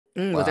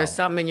Was there Wow.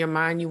 something in your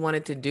mind you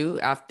wanted to do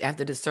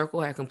after the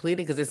circle had completed?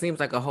 Because it seems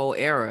like a whole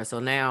era. So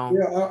now,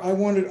 Yeah, I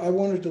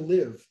wanted to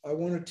live. I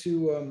wanted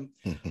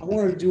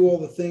to do all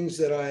the things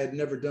that I had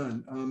never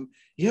done.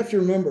 You have to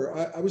remember,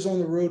 I was on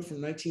the road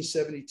from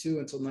 1972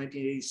 until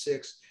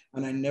 1986,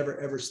 and I never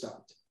ever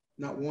stopped,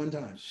 not one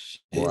time.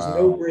 There was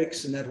no Wow.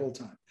 breaks in that whole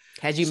time.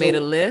 had you made a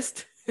So,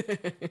 list?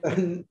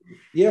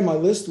 yeah, my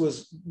list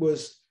was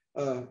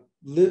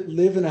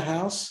live in a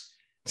house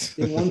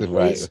in one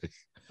Right. place,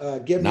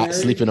 get Not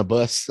sleep married, in a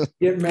bus. get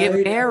Get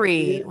married, have a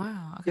married. kid,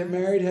 Wow. get Okay.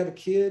 married, have a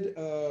kid,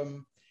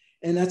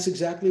 and that's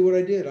exactly what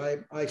I did. I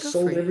Good for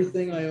sold you.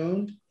 everything I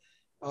owned.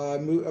 I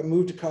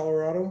moved to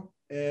Colorado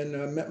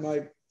and met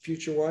my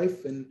future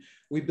wife, and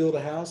we built a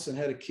house and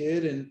had a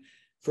kid. And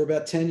for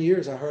about 10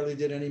 years, I hardly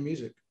did any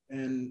music.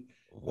 And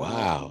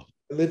Wow.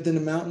 I lived in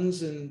the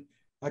mountains, and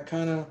I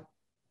kind of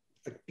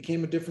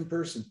became a different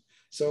person.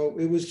 So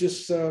it was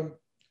just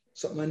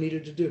something I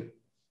needed to do.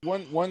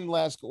 One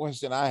last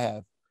question I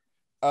have.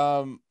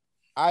 Um,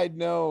 I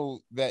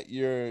know that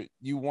you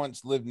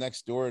once lived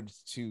next door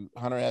to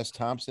Hunter S.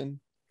 Thompson.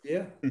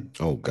 Yeah.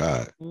 Oh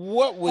God.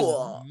 What was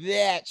Cool.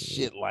 that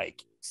shit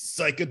like?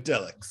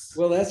 Psychedelics.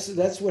 Well,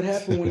 that's what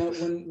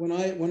happened when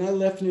I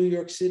left New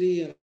York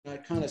City and I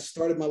kind of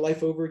started my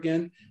life over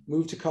again.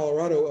 Moved to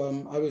Colorado.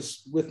 I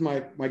was with my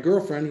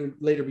girlfriend, who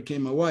later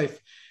became my wife,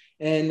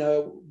 and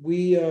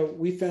we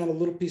found a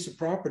little piece of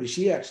property.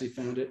 She actually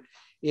found it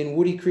in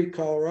Woody Creek,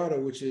 Colorado,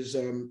 which is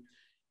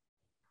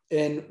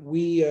and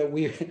we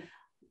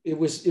it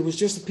was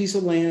just a piece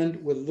of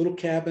land with a little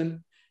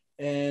cabin,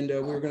 and we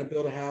were going to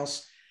build a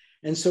house.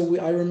 And so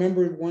I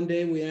remember one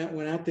day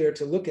went out there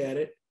to look at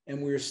it,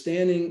 and we were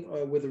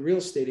standing with a real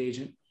estate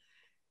agent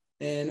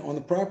and on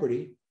the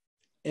property,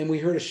 and we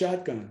heard a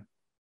shotgun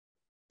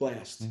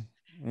blast.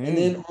 And Mm.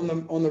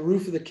 then on the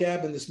roof of the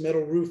cabin, this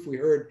metal roof, we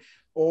heard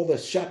all the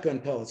shotgun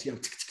pellets,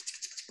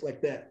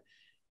 like that.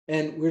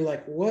 And we're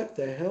like, what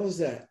the hell is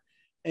that?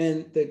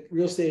 And the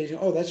real estate agent,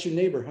 oh, that's your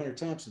neighbor, Hunter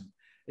Thompson.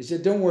 He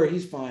said, don't worry,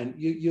 he's fine.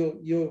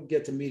 You'll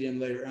get to meet him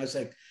later. I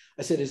said,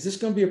 is this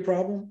going to be a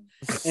problem?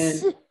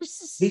 And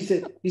he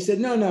said,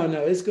 no, no,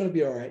 no, it's going to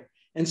be all right.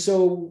 And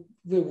so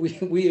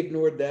we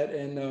ignored that.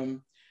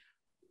 And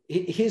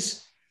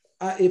his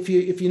if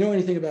you know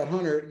anything about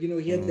Hunter,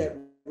 he had that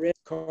red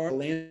car,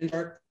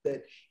 Landmark,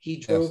 that he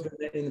Yes. drove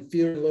in the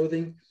Fear and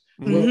Loathing.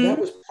 Well, Mm-hmm.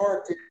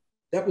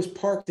 that was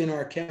parked in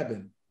our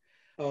cabin.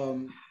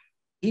 Um,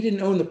 he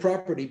didn't own the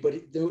property, but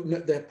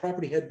the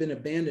property had been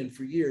abandoned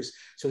for years.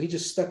 So he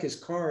just stuck his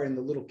car in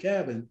the little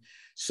cabin.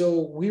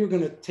 So we were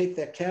going to take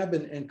that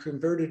cabin and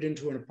convert it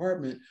into an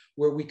apartment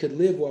where we could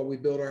live while we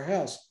built our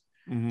house.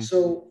 Mhm.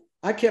 So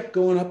I kept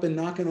going up and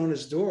knocking on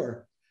his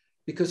door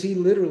because he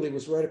literally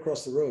was right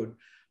across the road.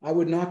 I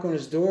would knock on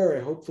his door,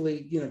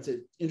 hopefully,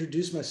 to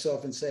introduce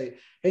myself and say,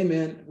 hey,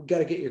 man, we got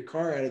to get your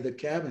car out of the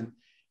cabin.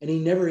 And he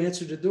never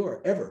answered the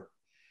door, ever,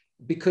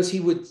 because he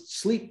would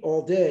sleep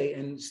all day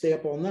and stay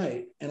up all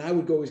night. And I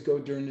would always go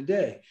during the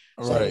day.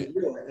 So I Right. didn't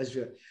realize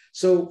it.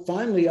 So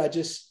finally,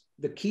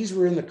 the keys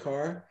were in the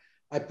car.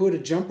 I put a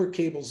jumper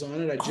cables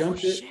on it. I Oh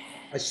jumped it. shit.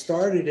 I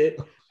started it.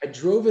 I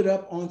drove it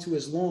up onto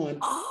his lawn.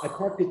 I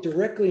parked it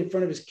directly in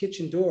front of his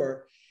kitchen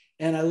door,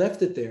 and I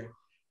left it there.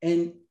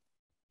 And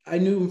I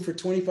knew him for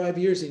 25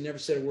 years. He never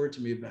said a word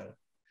to me about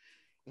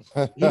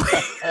it.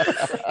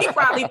 He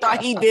probably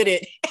thought he did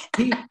it.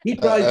 He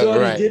probably thought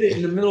Right. he did it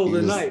in the middle of He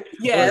the was- night.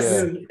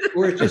 Yes.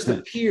 Or it just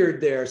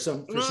appeared there for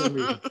some reason.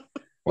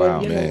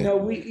 Wow, But man. no,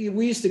 we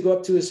used to go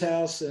up to his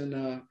house,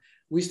 and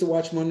we used to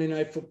watch Monday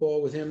Night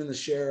Football with him and the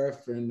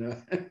sheriff. And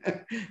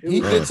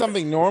He did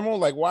something normal,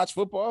 like watch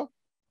football.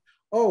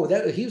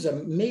 that he was a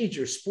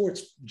major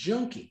sports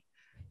junkie.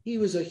 He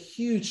was a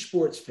huge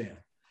sports fan.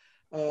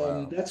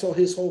 Wow. That's all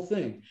his whole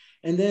thing.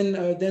 And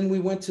then we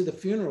went to the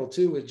funeral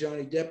too with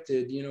Johnny Depp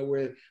did,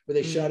 where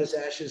they shot his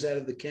ashes out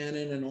of the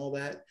cannon and all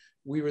that.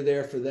 We were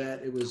there for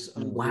that. It was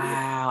unbelievable.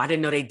 Wow. I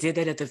didn't know they did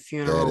that at the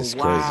funeral. is crazy.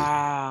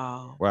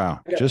 Wow.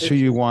 Wow. I got Just who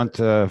you pictures.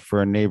 want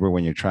for a neighbor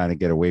when you're trying to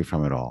get away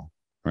from it all,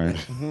 right?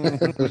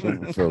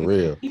 For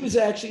real. He was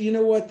actually, you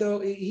know what though?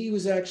 He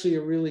was actually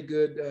a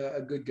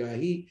good guy.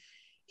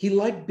 He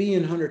liked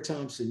being Hunter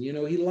Thompson. He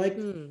liked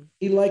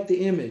the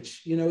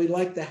image. He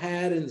liked the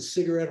hat and the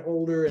cigarette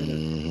holder and the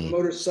Mhm.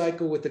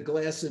 motorcycle with the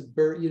glass of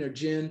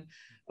gin.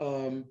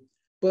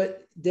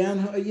 But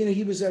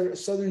he was a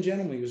Southern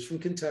gentleman. He was from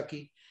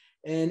Kentucky,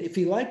 and if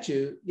he liked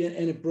you,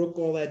 and it broke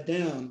all that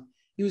down,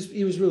 he was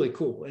really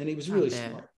cool, and he was really bet. smart.